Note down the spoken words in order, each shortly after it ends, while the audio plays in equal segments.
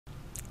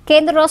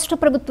కేంద్ర రాష్ట్ర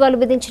ప్రభుత్వాలు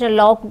విధించిన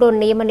లాక్డౌన్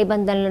నియమ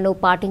నిబంధనలను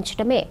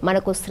పాటించడమే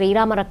మనకు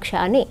శ్రీరామ రక్ష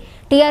అని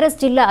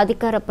టీఆర్ఎస్ జిల్లా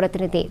అధికార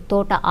ప్రతినిధి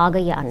తోట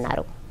ఆగయ్య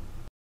అన్నారు.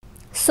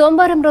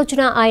 సోమవారం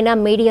రోజున ఆయన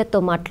మీడియాతో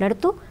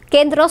మాట్లాడుతూ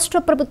కేంద్ర రాష్ట్ర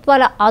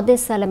ప్రభుత్వాల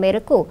ఆదేశాల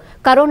మేరకు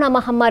కరోనా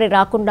మహమ్మారి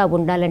రాకుండా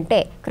ఉండాలంటే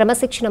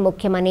క్రమశిక్షణ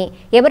ముఖ్యమని,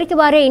 ఎవరికి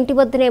వారే ఇంటి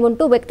వద్దనే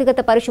ఉంటూ వ్యక్తిగత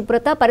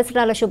పరిశుభ్రత,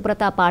 పరిసరాల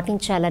శుభ్రత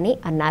పాటించాలని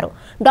అన్నారు.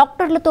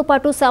 డాక్టర్లతో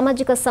పాటు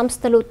సామాజిక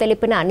సంస్థలు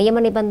తెలిపిన నియమ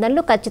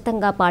నిబంధనలు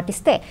ఖచ్చితంగా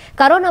పాటిస్తే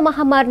కరోనా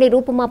మహమ్మారిని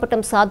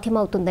రూపుమాపటం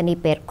సాధ్యమవుతుందని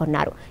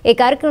పేర్కొన్నారు. ఈ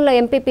కార్యక్రమంలో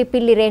ఎంపీపీ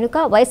పిల్లి రేణుక,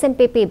 వైస్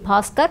ఎంపీపీ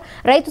భాస్కర్,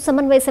 రైతు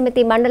సమన్వయ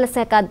సమితి మండల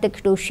శాఖ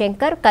అధ్యక్షుడు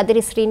శంకర్,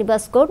 కదిరి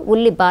శ్రీనివాస్ గౌడ్,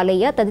 ఉల్లి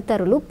బాలయ్య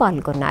తదితరులు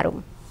పాల్గొన్నారు.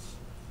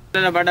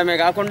 పడమే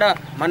కాకుండా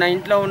మన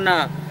ఇంట్లో ఉన్న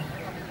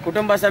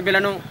కుటుంబ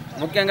సభ్యులను,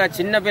 ముఖ్యంగా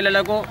చిన్న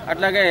పిల్లలకు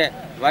అట్లాగే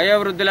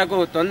వయోవృద్ధులకు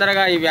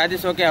తొందరగా ఈ వ్యాధి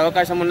సోకే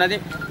అవకాశం ఉన్నది.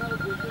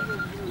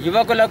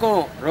 యువకులకు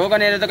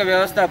రోగనిరోధక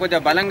వ్యవస్థ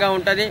కొద్దిగా బలంగా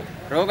ఉంటుంది,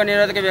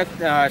 రోగనిరోధక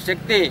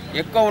శక్తి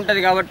ఎక్కువ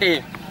ఉంటుంది. కాబట్టి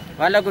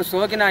వాళ్లకు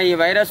ఈ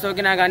వైరస్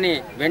సోకినా కానీ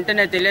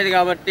వెంటనే తెలియదు.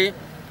 కాబట్టి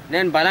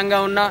నేను బలంగా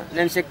ఉన్నా,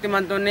 నేను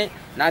శక్తిమంతుణ్ణి,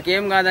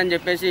 నాకేం కాదని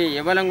చెప్పేసి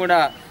ఎవరం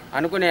కూడా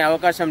అనుకునే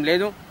అవకాశం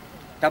లేదు.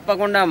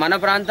 తప్పకుండా మన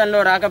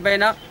ప్రాంతంలో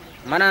రాకపోయినా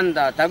మనం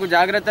తగు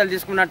జాగ్రత్తలు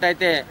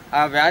తీసుకున్నట్టయితే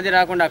ఆ వ్యాధి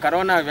రాకుండా,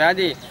 కరోనా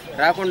వ్యాధి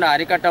రాకుండా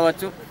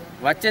అరికట్టవచ్చు.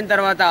 వచ్చిన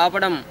తర్వాత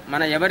ఆపడం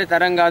మన ఎవరి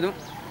తరం కాదు.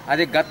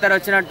 అది గత్తర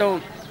వచ్చినట్టు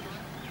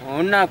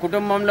ఉన్న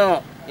కుటుంబంలో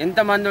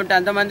ఎంతమంది ఉంటే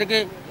అంతమందికి,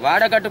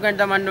 వాడకట్టుకు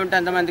ఎంతమంది ఉంటే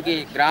అంతమందికి,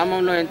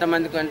 గ్రామంలో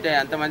ఎంతమందికి ఉంటే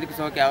అంతమందికి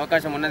సోకే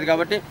అవకాశం ఉన్నది.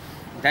 కాబట్టి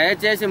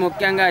దయచేసి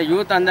ముఖ్యంగా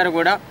యూత్ అందరూ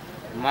కూడా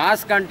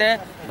మాస్క్ అంటే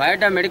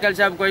బయట మెడికల్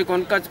షాప్ పోయి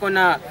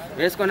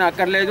వేసుకొని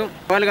అక్కర్లేదు.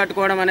 టవల్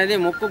కట్టుకోవడం అనేది,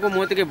 ముక్కుకు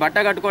మూతికి బట్ట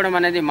కట్టుకోవడం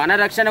అనేది మన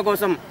రక్షణ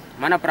కోసం,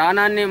 మన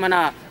ప్రాణాన్ని, మన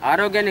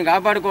ఆరోగ్యాన్ని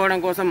కాపాడుకోవడం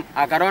కోసం,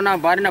 ఆ కరోనా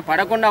బారిన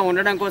పడకుండా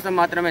ఉండడం కోసం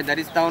మాత్రమే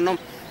ధరిస్తూ ఉన్నాం.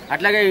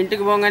 అట్లాగే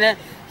ఇంటికి పోగానే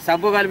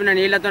సబ్బు కలిపిన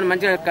నీళ్లతో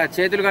మంచిగా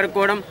చేతులు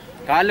కడుక్కోవడం,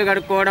 కాళ్ళు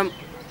కడుక్కోవడం,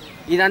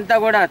 ఇదంతా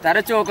కూడా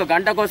తరచూ 1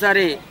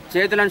 గంటకోసారి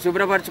చేతులను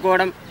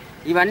శుభ్రపరచుకోవడం,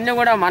 ఇవన్నీ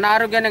కూడా మన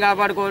ఆరోగ్యాన్ని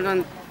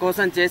కాపాడుకోవడం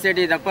కోసం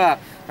చేసేటి తప్ప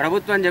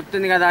ప్రభుత్వం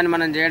చెప్తుంది కదా అని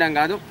మనం చేయడం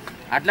కాదు.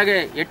 అట్లాగే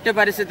ఎట్టి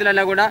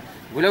పరిస్థితులలో కూడా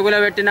గులగుల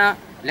పెట్టినా,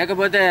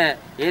 లేకపోతే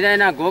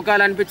ఏదైనా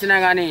గోకాలు అనిపించినా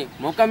కానీ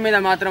ముఖం మీద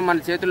మాత్రం మన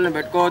చేతులను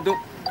పెట్టుకోవద్దు.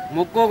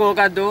 ముక్కు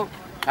గోకద్దు,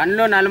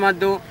 కళ్ళు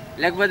నలమద్దు,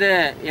 లేకపోతే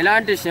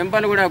ఎలాంటి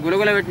చెంపలు కూడా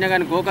గులగుల పెట్టినా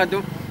కానీ గోకద్దు.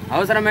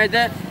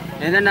 అవసరమైతే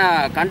ఏదైనా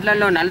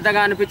కంట్లల్లో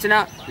నలతగా అనిపించినా,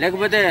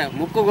 లేకపోతే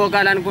ముక్కు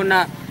గోకాలనుకున్నా,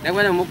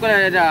 లేకపోతే ముక్కు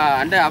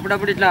అంటే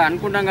అప్పుడప్పుడు ఇట్లా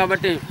అనుకుంటాం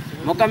కాబట్టి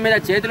ముఖం మీద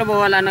చేతులు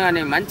పోవాలన్నా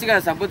కానీ మంచిగా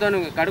సబ్బుతో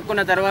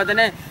కడుక్కున్న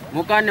తర్వాతనే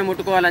ముఖాన్ని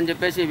ముట్టుకోవాలని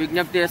చెప్పేసి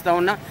విజ్ఞప్తి చేస్తూ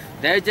ఉన్నా.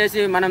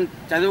 దయచేసి మనం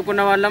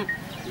చదువుకున్న వాళ్ళం,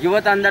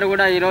 యువత అందరూ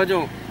కూడా ఈరోజు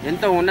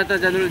ఎంతో ఉన్నత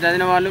చదువులు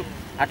చదివిన వాళ్ళు,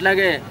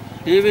 అట్లాగే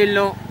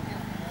టీవీల్లో,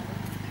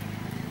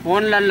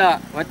 ఫోన్లల్లో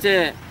వచ్చే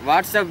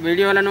వాట్సాప్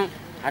వీడియోలను,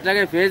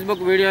 అట్లాగే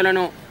ఫేస్బుక్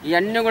వీడియోలను,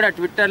 ఇవన్నీ కూడా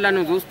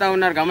ట్విట్టర్లను చూస్తూ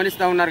ఉన్నారు,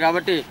 గమనిస్తూ ఉన్నారు.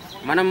 కాబట్టి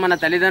మనం మన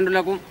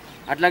తల్లిదండ్రులకు,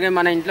 అట్లాగే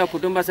మన ఇంట్లో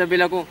కుటుంబ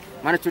సభ్యులకు,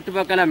 మన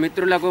చుట్టుపక్కల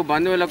మిత్రులకు,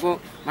 బంధువులకు,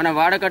 మన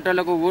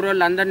వాడకట్టోళ్లకు,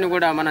 ఊరోళ్ళందరినీ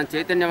కూడా మనం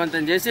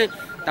చైతన్యవంతం చేసి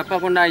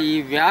తప్పకుండా ఈ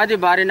వ్యాధి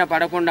బారిన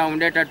పడకుండా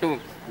ఉండేటట్టు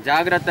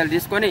జాగ్రత్తలు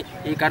తీసుకొని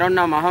ఈ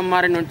కరోనా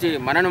మహమ్మారి నుంచి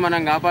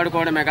మనం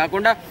కాపాడుకోవడమే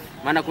కాకుండా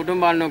మన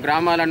కుటుంబాలను,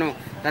 గ్రామాలను,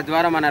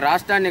 తద్వారా మన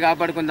రాష్ట్రాన్ని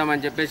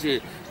కాపాడుకుందామని చెప్పేసి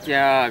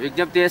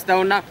విజ్ఞప్తి చేస్తూ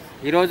ఉన్నా.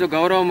 ఈరోజు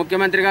గౌరవ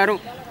ముఖ్యమంత్రి గారు,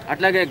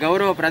 అట్లాగే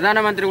గౌరవ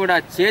ప్రధానమంత్రి కూడా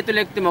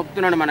చేతులెత్తి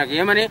మొక్కుతున్నాడు మనకు.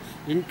 ఏమని?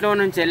 ఇంట్లో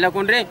నుంచి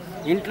వెళ్ళకుండ్రి,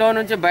 ఇంట్లో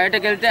నుంచి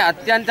బయటకు వెళ్తే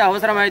అత్యంత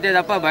అవసరమైతే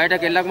తప్ప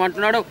బయటకు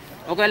వెళ్ళకమంటున్నాడు.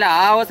 ఒకవేళ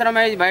ఆ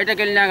అవసరమై బయటకు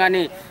వెళ్ళినా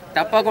కానీ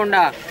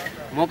తప్పకుండా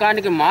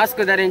ముఖానికి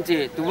మాస్క్ ధరించి,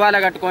 తువ్వాల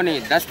కట్టుకొని,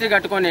 దస్తి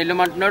కట్టుకొని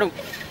వెళ్ళమంటున్నాడు.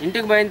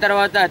 ఇంటికి పోయిన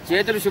తర్వాత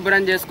చేతులు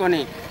శుభ్రం చేసుకొని,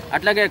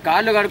 అట్లాగే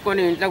కాళ్ళు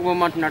కడుక్కొని ఇంట్లోకి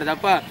పోమంటున్నాడు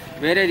తప్ప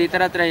వేరేది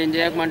ఇతరత్ర ఏం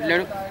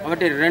చేయకమంటలేడు.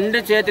 కాబట్టి 2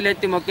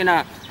 చేతులెత్తి మొక్కిన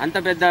అంత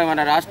పెద్ద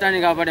మన రాష్ట్రాన్ని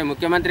కాపాడే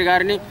ముఖ్యమంత్రి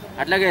గారిని,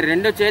 అట్లాగే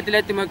 2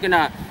 చేతులెత్తి మొక్కిన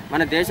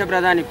మన దేశ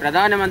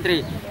ప్రధానమంత్రి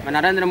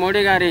నరేంద్ర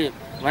మోడీ గారి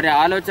వారి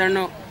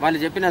ఆలోచనను, వాళ్ళు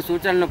చెప్పిన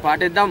సూచనలను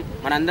పాటిద్దాం.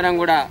 మనందరం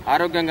కూడా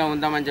ఆరోగ్యంగా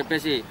ఉందామని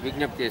చెప్పేసి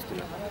విజ్ఞప్తి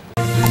చేస్తున్నాం.